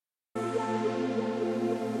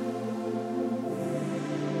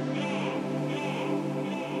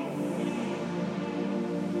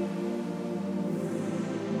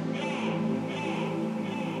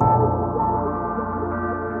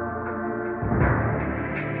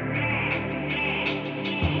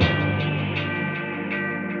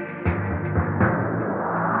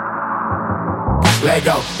Let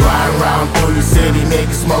go. Riding around through the city,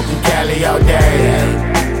 nigga smoking Cali all day.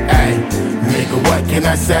 Hey, nigga, what can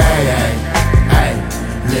I say? Hey,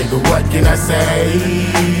 nigga, what can I say?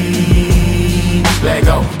 Let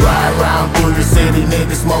go. Ride around through the city,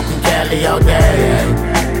 nigga smoking Cali all day.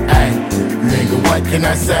 Hey, nigga, what can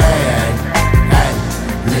I say? Hey,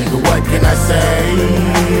 nigga, what can I say?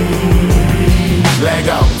 Let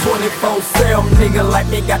go. 24/7, nigga like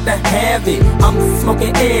me got to have it. I'm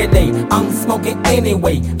smoking every day, I'm smoking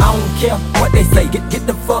anyway. I don't care what they say, get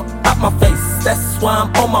the fuck out my face. That's why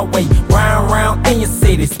I'm on my way, riding around in your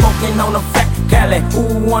city, smoking on a fat Cali. Who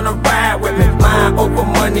wanna ride with me? Mind over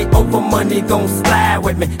money gon' slide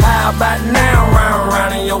with me. How about now,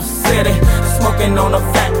 round in your city, smoking on a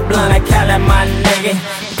fat blunt of Cali, my nigga.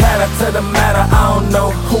 Cali to the matter, I don't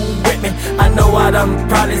know who with me. I know I done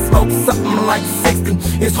probably smoked something like 60.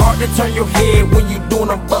 It's hard to turn your head when you doing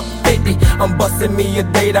a buck 50. I'm busting me a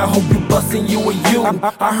date, I hope you busting you and you.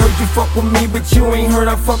 I heard you fuck with me, but you ain't heard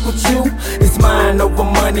I fuck with you. It's mind over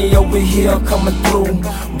money over here coming through.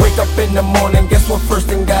 Wake up in the morning, guess what first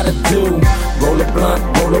thing gotta do? Roll a blunt,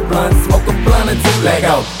 smoke a blunt or two. Let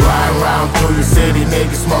go. Ride around through the city,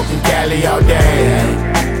 nigga smoking Cali all day.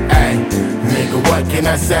 Hey, nigga, what can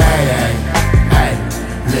I say? Hey,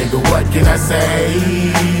 nigga, what can I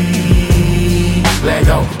say? Let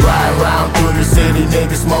go. Ride around through the city,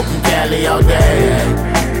 nigga smoking Cali all day.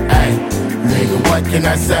 Hey, nigga, what can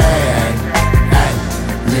I say? Hey,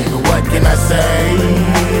 nigga, what can I say?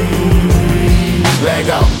 Let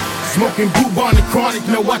go. Smoking bubonic chronic,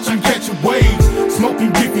 now watch him catch a wave.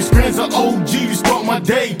 Smoking different strands of OG to start my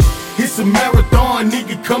day. It's a marathon,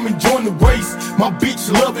 nigga, come and join the race. My bitch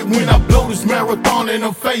love it when I blow this marathon in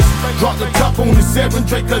her face. Drop the top on the 7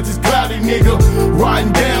 Drake cause it's cloudy, nigga.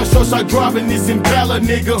 Riding down, short driving this Impala,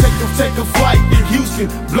 nigga. Take a flight to Houston,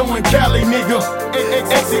 blowing Cali, nigga.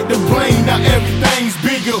 Exit the plane, now everything's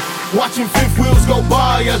bigger. Watching fifth wheels go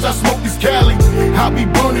by as I smoke this Cali. I be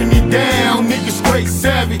burning it down, nigga, straight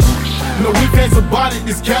savage. No defense about it,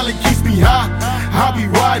 this Cali keeps me high. I be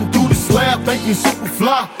riding through the slab, thinking super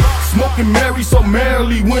fly. Smoking Mary so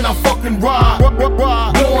merrily when I fucking ride.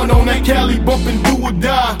 Blowing on that Cali, bumping do or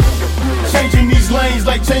die. Changing these lanes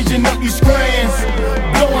like changing up these strands.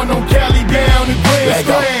 Blowing on Cali down in Grand Let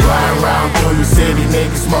go. Strand. Ride around through the city,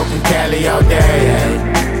 nigga smoking Cali all day.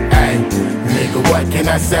 Hey, nigga, what can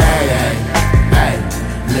I say? Hey,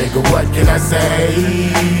 nigga, what can I say?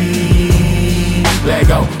 Let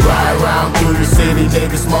go. Ride around through the city,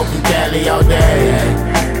 nigga smoking Cali all day.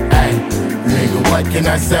 Hey, nigga, what can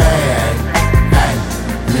I say? Hey,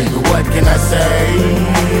 nigga, what can I say?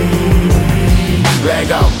 Let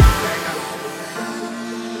go.